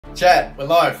Chat, we're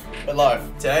live. We're live.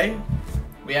 Today,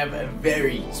 we have a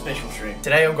very special stream.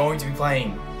 Today, I'm going to be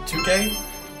playing 2K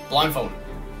blindfolded.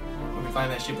 We'll be playing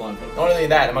that shit blindfolded. Not only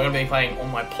that, am I going to be playing on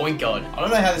my point guard. I don't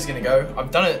know how this is going to go.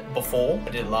 I've done it before. I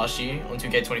did it last year on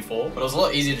 2K24, but it was a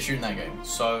lot easier to shoot in that game.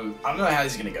 So, I don't know how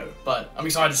this is going to go, but I'm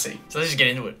excited to see. So, let's just get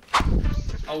into it.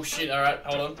 Oh shit, alright,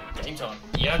 hold on. Game time.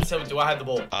 You have to tell me, do I have the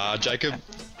ball? Jacob,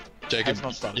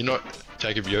 you're not,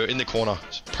 Jacob, you're in the corner.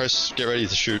 Press, get ready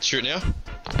to shoot. Shoot now?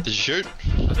 Did you shoot?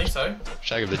 I think so.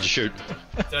 Jacob, did you shoot?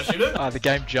 Did I shoot it? The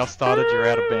game just started, you're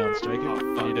out of bounds, Jacob.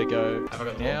 Oh, you need to go have I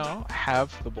got the now, ball?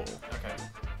 have the ball. Okay.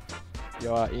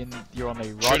 You're on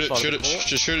the right Shoot it, side shoot of it, the ball.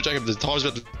 just shoot it, Jacob. The time's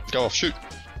about to go off. Shoot.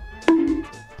 Did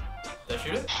I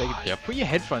shoot it? Jacob, Yep. Put your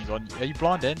headphones on. Are you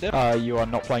blind and deaf? You are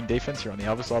not playing defense, you're on the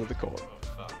other side of the court.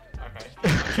 Oh, fuck.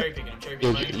 Okay. Cherry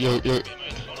picking.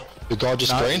 Your guy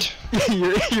just screened.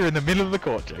 you're in the middle of the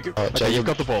court, Jacob. Alright, Okay, Jacob. you've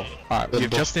got the ball. Alright,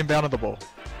 you've just inbounded the ball.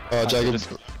 Jacob,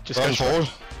 just run go straight. forward,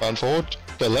 run forward,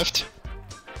 go left.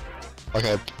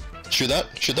 Okay, shoot that,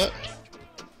 shoot that.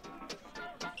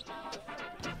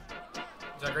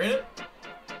 Did I green it?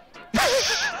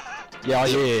 Yeah,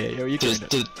 you greened it.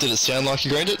 Did it sound like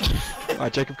you greened it?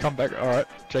 Alright, Jacob, come back. Alright,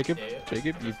 Jacob, Yeah.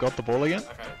 Jacob, you've got the ball again.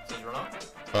 Okay, so you run up.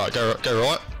 Alright,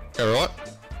 go right.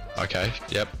 Okay,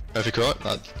 yep, perfect right.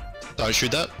 No, don't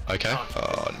shoot that. Okay.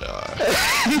 Oh no.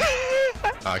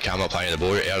 Okay, I'm not playing the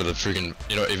ball. You're out of the freaking.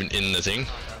 You're not even in the thing.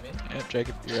 I'm in. Yeah,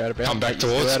 Jacob, you're out of bounds. Come back You're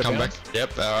still towards. out of Come back. bounds.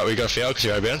 Yep. Alright, we got a foul because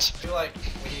you're out of bounds. I feel like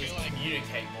we need to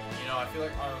communicate more, you know, I feel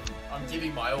like I'm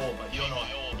giving my all, but you're not.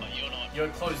 You're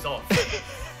closed off.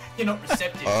 You're not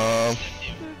receptive.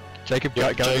 Jacob,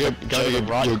 go to the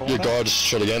right your corner. guy just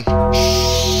shot again. Do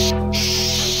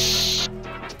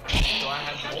I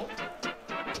have the ball?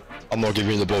 I'm not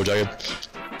giving you the ball, Jacob.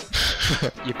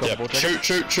 You've got the ball, Jacob.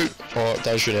 Shoot. Alright,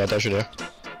 don't shoot now.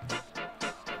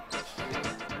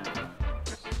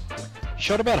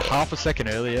 Shot about half a second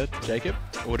earlier, Jacob.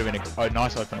 It would have been a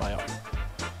nice open layup.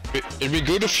 It'd be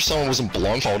good if someone wasn't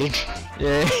blindfolded.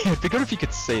 Yeah, it'd be good if you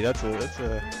could see. That's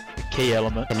a key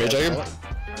element. Come here, Jacob.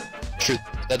 Shoot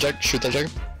that,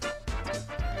 Jacob.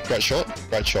 Great shot.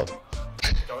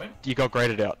 Go in? You got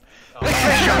graded out. We'll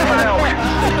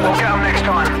get them next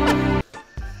time.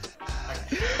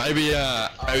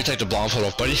 Maybe take the blindfold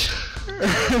off, buddy.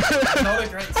 Not a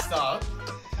great start,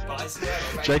 but I still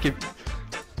have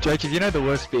Jacob, you know the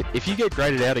worst bit? If you get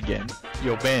graded out again,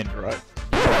 you're banned, right?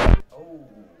 Oh.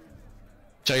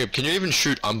 Jacob, can you even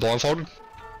shoot unblindfolded?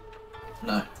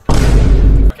 No.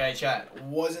 Okay, chat.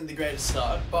 Wasn't the greatest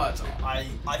start, but I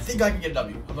think I can get a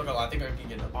W. I'm not gonna lie, I think I can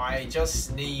get a W. I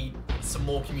just need some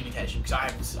more communication,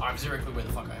 because I have zero clue where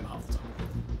the fuck I am half the time.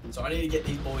 So I need to get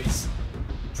these boys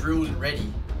drilled and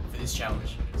ready for this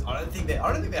challenge. I don't think their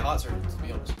hearts are ready, to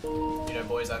be honest. You know,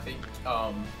 boys, I think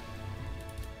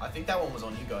that one was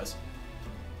on you guys.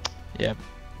 Yeah.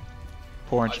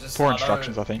 Poor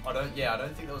instructions, I think. I don't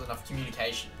think there was enough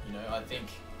communication. You know, I think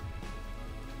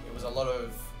it was a lot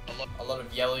of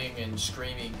yelling and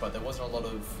screaming, but there wasn't a lot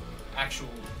of actual,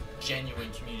 genuine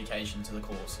communication to the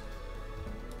cause.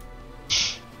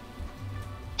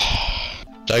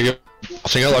 Jacob, I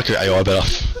think I like your AI better.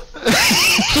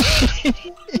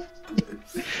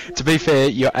 To be fair,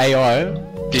 your AI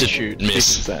did shoot.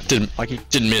 Miss. 50%.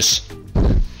 Didn't miss.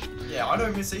 Yeah, I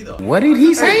don't miss either. What did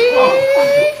he say?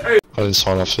 I didn't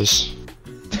sign off for this.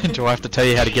 Do I have to tell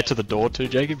you how to get to the door too,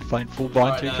 Jacob? You're playing full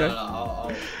blind Alright, 2K?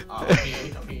 no,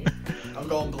 I'm here. I'm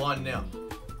going blind now.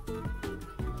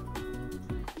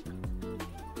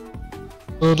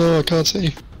 Oh no, I can't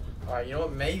see. Alright, you know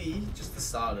what? Maybe just to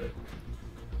start it,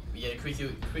 we get a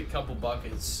quick couple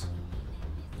buckets.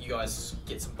 You guys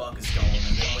get some buckets going,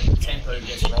 and then when the tempo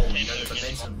gets rolling, you know, the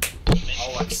momentum,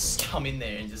 I'll like come in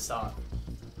there and just start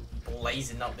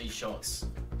blazing up these shots,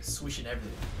 swishing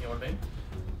everything. You know what I mean?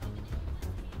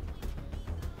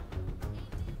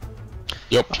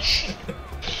 Yep.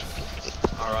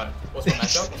 Alright, what's my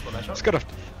matchup? It's got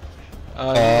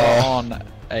you're on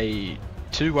a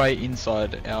two-way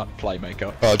inside-out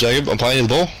playmaker. Alright, Jacob, I'm playing the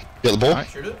ball. You got the ball? Alright.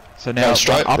 Shoot it. So now Run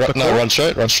straight. up the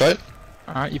court. Run straight.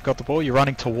 Alright, you've got the ball. You're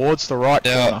running towards the right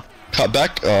Now, corner. cut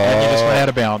back. And you just went out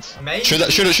of bounds. Maybe. Shoot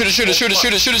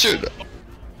it.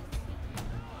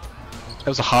 That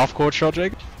was a half-court shot,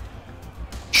 Jacob.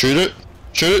 Shoot it.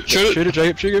 Shoot it,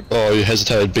 Jacob. Oh, you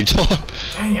hesitated big time.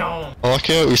 Damn. I like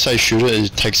how we say shoot it,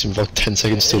 it takes him like 10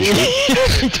 seconds to shoot.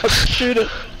 He doesn't shoot it.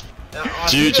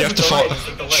 Do you have to fight?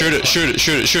 Shoot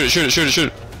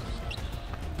it.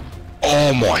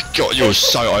 Oh my god, you were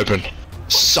so open.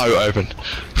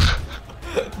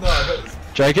 No,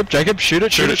 Jacob, shoot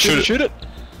it.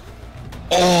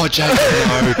 Oh, Jacob,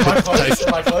 no.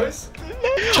 am I close?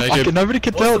 Jacob, Nobody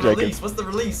can tell, What's the Jacob. release? What's the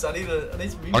release? I need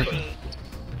some info.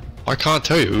 I can't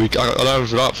tell you. I don't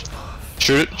have it up.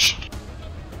 Shoot it.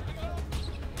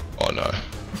 Oh no.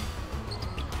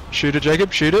 Shoot it,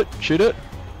 Jacob. Shoot it. Shoot it.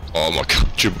 Oh my god,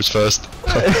 Jib was first.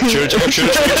 Shoot it, Jacob. Shoot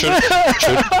it, shoot it,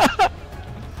 shoot it.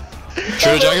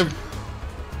 Shoot it, Jacob.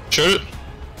 Shoot it.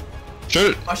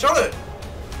 Shoot it. I shot it.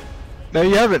 No,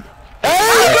 you haven't.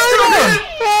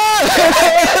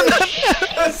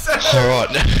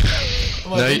 Alright.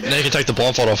 Now you can take the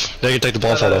blindfold off. Now you can take the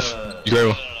blindfold off. You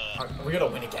go. We gotta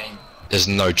win a game. There's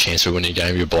no chance of winning a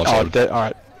game. You're Oh, blindfolded.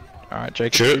 alright. Alright,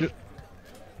 Jacob. Shoot it.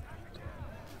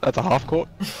 That's a half court.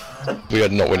 We are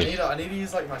not winning. I need to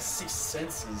use like my sixth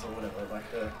senses or whatever, like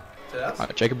the that.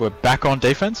 Alright, Jacob, we're back on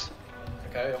defense.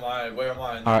 Okay, where am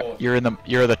I in the Alright, court? you're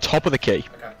at the top of the key.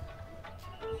 Okay.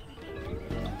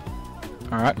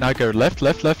 Alright, now go left. No,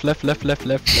 you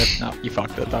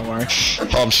fucked it, don't worry.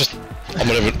 I'm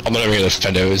not even gonna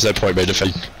defend it. There's no point in me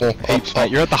defending. Heaps,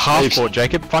 mate, you're at the half Heaps. court,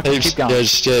 Jacob. Fucking Heaps. keep going. Yeah,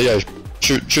 just, yeah.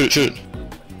 Shoot it.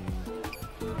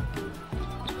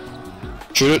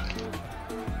 Shoot it.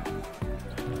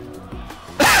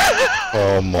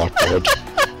 Oh my god.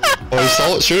 Oh, he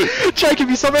stole it. Shoot it. Jacob,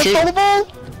 you somehow Shoot. stole the ball?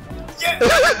 Yeah!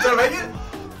 Did I make it?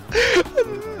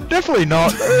 Definitely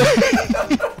not.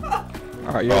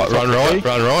 Alright, you're at the top Run of the right. key.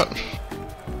 Run right.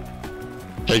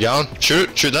 Keep going.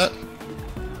 Shoot that.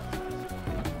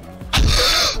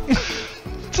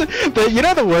 But you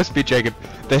know the worst bit, Jacob?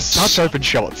 They're such open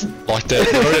shots. Like they're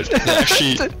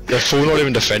full not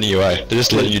even defending you, eh? They're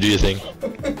just letting you do your thing.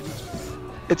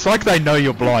 It's like they know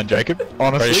you're blind, Jacob.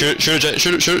 Honestly. Ready? Shoot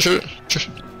it.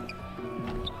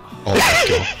 Oh my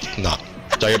god. Nah.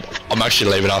 Jacob, I'm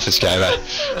actually leaving after this game, eh?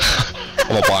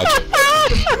 I'm a blind.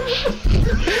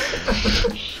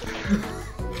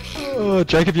 Oh,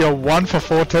 Jacob, you're 1 for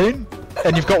 14,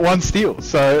 and you've got 1 steal,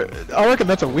 so I reckon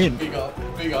that's a win. Big up.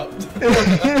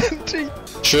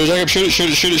 Shoot it, Jacob, shoot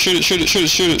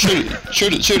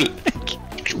it.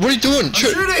 What are you doing? I'm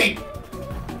shooting!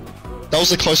 That was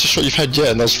the closest shot you've had yet,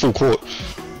 and that was full court.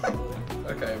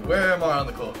 Okay, where am I on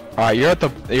the court? Alright, alright,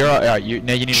 now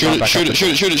you need to run back up. Shoot it.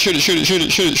 What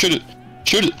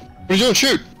are you doing?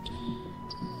 Shoot!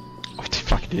 I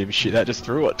fucking didn't even shoot that, just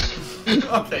threw it.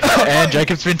 Okay. And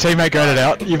Jacob's been teammate graded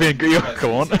out. You're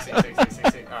gone. Alright.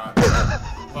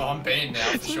 Well, I'm banned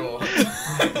now for sure.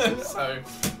 So,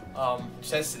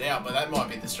 test it out, but that might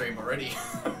be the stream already.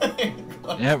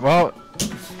 Yeah, well,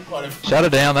 shut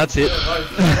it down, that's it.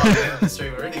 The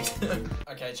stream already.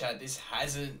 Okay, chat, this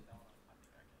hasn't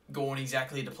gone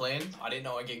exactly to plan. I didn't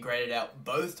know I'd get graded out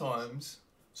both times.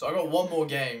 So I got one more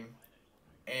game,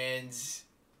 and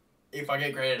if I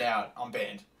get graded out, I'm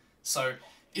banned. So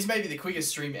this may be the quickest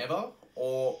stream ever,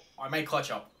 or I may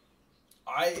clutch up.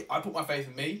 I put my faith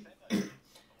in me.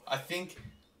 I think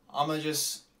I'm going to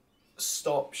just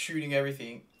stop shooting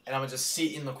everything, and I'm going to just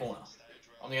sit in the corner.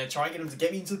 I'm going to try and get him to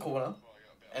get me into the corner,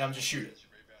 and I'm just shoot it.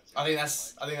 I think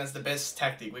that's the best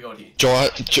tactic we got here. Joy,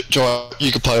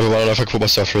 you can play over. I don't know if I can put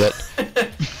myself through that.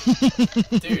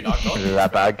 Dude, I got Is this.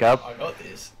 that bad, Gab? I got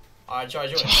this. Alright, join.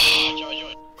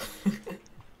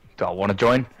 Do I want to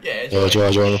join? Yeah, Yeah,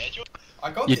 Joy. I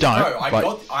got You this. don't, No,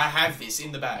 but- I have this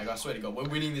in the bag. I swear to God, we're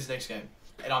winning this next game,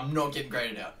 and I'm not getting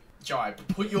graded out. Jai,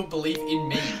 put your belief in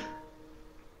me,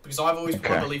 because I've always put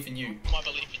my Okay. belief in you.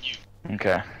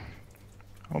 Okay.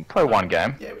 We'll play one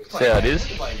game. Yeah, we can See play how a it game. is. We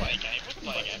can play a game.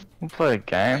 We'll play a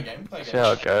game. See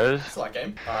how it goes. It's like a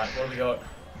game. Alright, what do we got?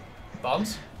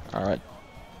 Bums? Alright.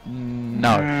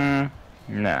 No.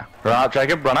 Nah. Run up,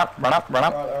 Jacob. Run up.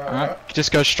 Alright,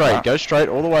 just go straight. Go straight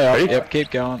all the way up. Ready? Yep, keep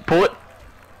going. Pull it.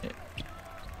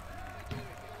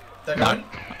 That No. going?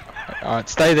 Alright,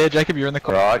 stay there, Jacob. You're in the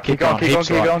corner. Right. Keep going. Heaps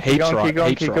right. Keep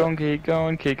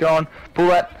going. Pull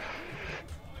that.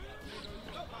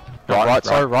 Right,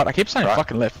 sorry, right. I keep saying Right.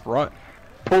 fucking left, right.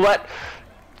 Pull that.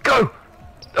 Go.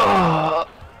 Oh.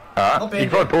 Not Alright. bad, You can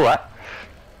probably pull that.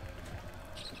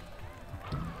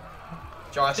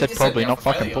 Jai, I Said think you set probably me not up for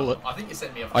fucking failure. pull it. I think you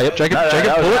set me up for Oh, yep, failure. Jacob, Jacob,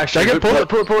 that pull was it, actually Jacob, good. pull it.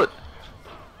 Pull it.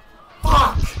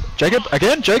 Fuck! Jacob,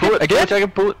 again, Jacob, Pull it. again.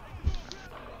 Jacob, pull it.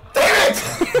 Damn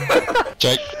it!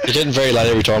 Jake, you're getting very late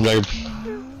every time, Jacob.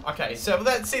 Okay, so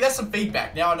that's some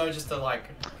feedback. Now I know just to like.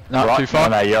 No, Right. too far.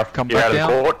 No, you're Come you're back out of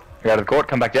down. the court. You're out of the court.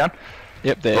 Come back down.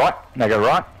 Yep, there. Right. Now go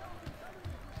right.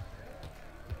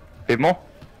 Bit more.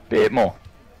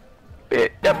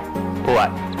 Yep. Pull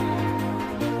that.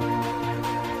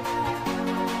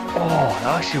 Oh,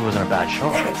 that actually wasn't a bad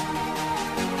shot. Damn it! I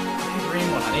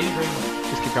need a green one.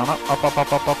 Just keep going up.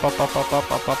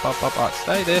 Alright,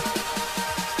 stay there.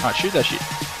 Alright, shoot that shit.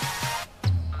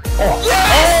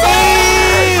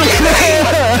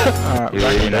 Alright,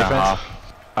 back on defense.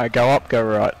 Alright, go up, go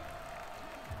right.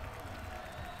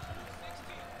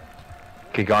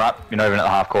 Keep going up. You're not even at the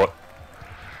half court.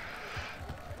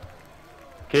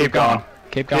 Keep going.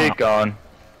 Keep going. Keep going.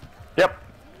 Yep.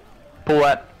 Pull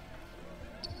that.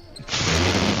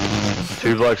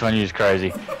 2 blokes on you is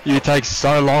crazy. You take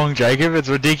so long, Jacob. It's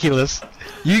ridiculous.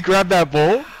 You grabbed that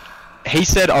ball. He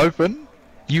said open.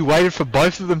 You waited for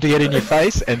both of them to get in your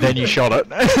face, and then you shot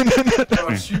it. I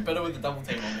shoot better with the double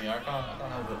team on me. I can't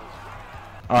help it.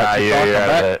 Alright, Nah,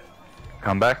 come back.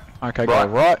 Come back. Okay, Right.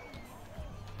 go right.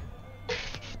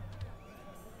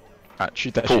 Alright,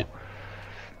 shoot that Pull. shit.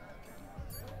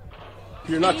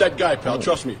 You're not that guy, pal.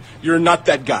 Trust me. You're not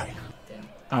that guy.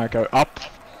 Alright, go up.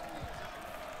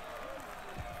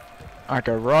 Alright,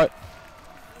 go right.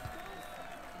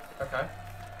 Okay.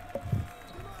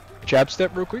 Jab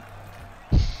step real quick.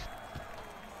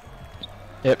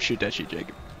 Yep, shoot that shit,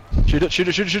 Jacob. Shoot it, shoot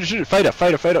it, shoot it, shoot it, shoot it. Fader,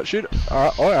 fader, fader, shoot it.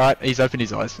 Alright, he's opened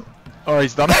his eyes. Oh,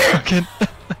 he's done it again.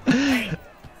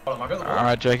 Hold on, I got the ball.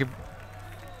 Alright, Jacob.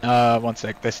 1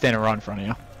 sec. They're standing right in front of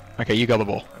you. Okay, you got the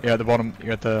ball. You're at the bottom.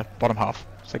 You're at the bottom half.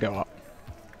 So go up.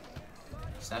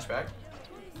 Snatch back.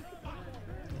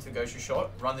 To go shoot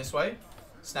shot. Run this way.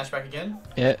 Snatch back again.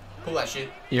 Yeah, Pull that shit.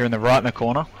 you're in the right in the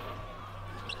corner.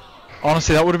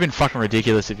 Honestly, that would have been fucking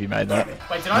ridiculous if you made that.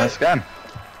 Wait, did I? Nice gun.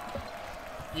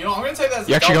 You know, I'm gonna take that as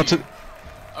You a actually W. got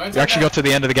to. You actually got to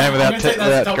the end of the game I'm without gonna take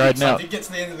that as a W, grading so I out. did get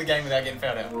to the end of the game without getting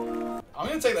fouled out. I'm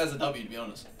gonna take that as a W, to be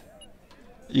honest.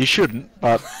 You shouldn't,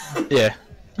 but yeah.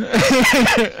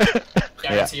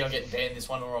 Guarantee I'm getting banned this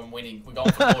one or I'm winning. We're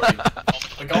going for glory.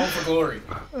 We're going for glory.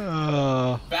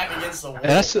 Back against the wall.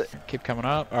 That's it. Keep coming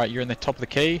up. Alright, you're in the top of the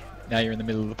key. Now you're in the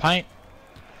middle of the paint.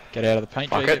 Get out of the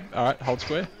paint, Fuck Jacob. it. Alright, hold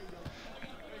square.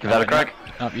 Give that a crack.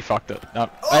 Nope, you fucked it. Nope.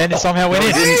 And it somehow went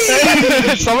in.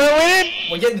 It somehow went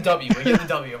in. We're getting the W. We're getting the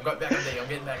W. I'm going back on D. I'm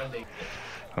getting back on D.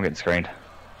 I'm getting screened.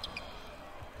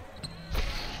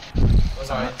 Was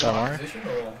I in the don't right worry. position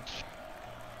or?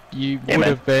 You Yeah, would man.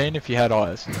 have been if you had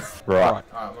eyes. Right. Alright,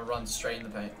 Alright, I'm gonna run straight in the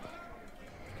paint.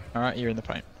 alright, you're in the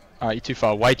paint. Alright, you're too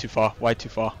far. Way too far. Way too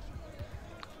far.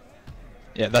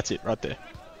 Yeah, that's it, right there.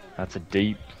 That's a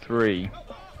deep 3.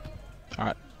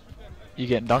 Alright. You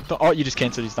getting dunked on? Oh, you just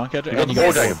cancelled his dunk out. You got And the you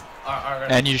ball, got Jacob.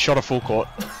 Alright. and you shot a full court.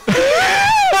 God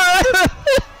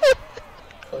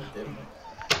damn it.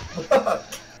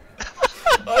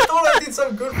 I thought I did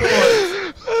some good for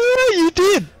it. You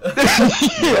did!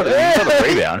 You got a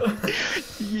rebound.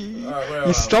 Alright, where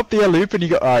You stopped the loop and you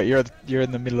got. Alright, you're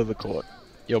in the middle of the court.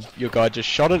 Your guy just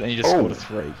shot it and you just scored a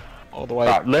 3. All the way.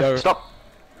 Right, left, go. stop.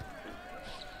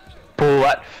 Pull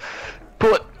that.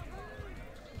 Pull it.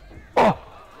 Oh!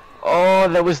 Oh,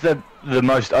 that was the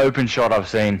most open shot I've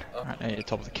seen. Alright, now you're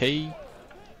top of the key.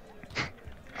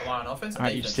 Am I on offense or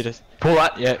Alright, you just defense? did it. Pull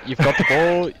that. Yeah, you've got the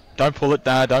ball. Don't pull it.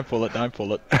 Nah, don't pull it. Don't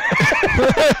pull it. Pull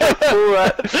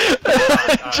that.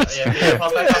 Yeah,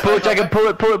 pass back, pass Pull it, back, Jacob. Pull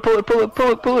it. Pull it. Pull it. Pull it.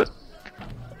 Pull it. Pull it.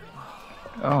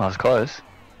 Oh, that's close.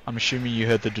 I'm assuming you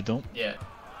heard the dudum. Yeah.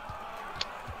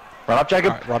 Run up,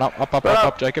 Jacob. Alright, run up, up, up, Run up,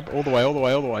 up. up, Jacob. All the way, all the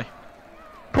way, all the way.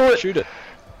 Pull it. Shoot it.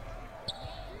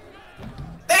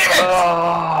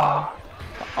 Oh.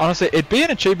 Honestly, it'd be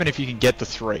an achievement if you can get the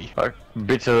 3. Like,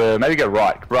 bits of the, maybe go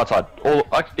right side. All,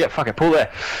 yeah, fuck it, pull there.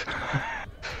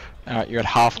 Alright, you're at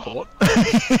half court.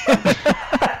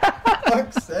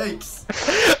 Fuck's sakes.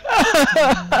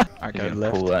 Alright, go You're gonna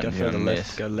left, pull that go and you're further gonna left,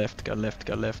 miss. go left, go left,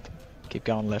 go left. Keep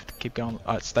going left, keep going.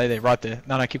 Alright, stay there, right there.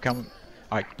 No, keep coming.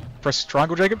 Alright, press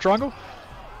triangle, Jacob, triangle.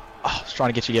 Oh, I was trying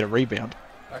to get you to get a rebound.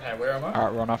 Okay, where am I?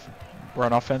 Alright, we're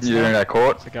on offense You're in now. that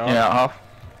court. So go Yeah, up. half.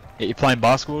 Yeah, you're playing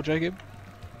basketball, Jacob.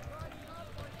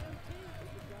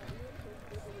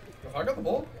 Have I got the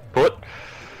ball? Pull it.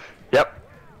 Yep.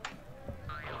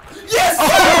 Yes!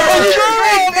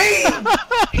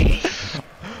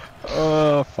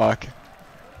 Oh, fuck. I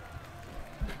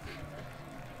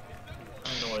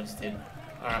don't know what I just did.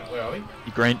 Alright, where are we?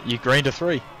 You greened a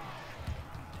 3.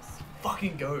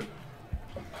 Fucking go.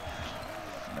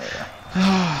 Yeah.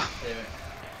 Yeah.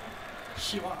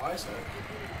 Shit, my eyes hurt.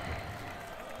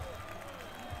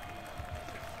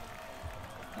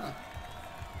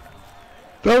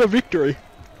 Another victory.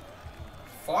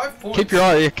 5 points. Keep your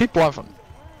eye, yeah, keep blindfolded.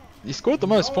 You scored the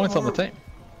most points on the team.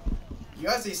 You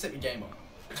guys need to step your game up.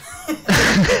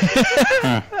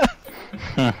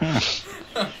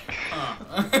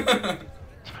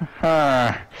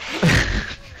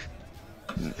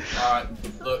 Alright,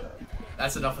 look.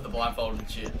 That's enough of the blindfolded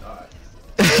shit. Alright.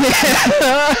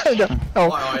 Oh,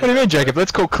 what do you mean, Jacob?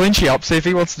 Let's call Clinchy up, see if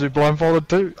he wants to do blindfolded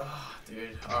too. Oh,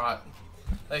 dude. Alright.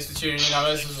 Thanks for tuning in. I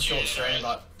know this was a short stream,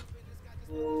 but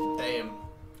damn.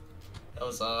 That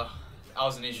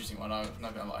was an interesting one, I'm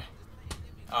not gonna lie.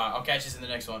 I'll catch us in the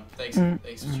next one. Thanks for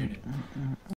tuning in.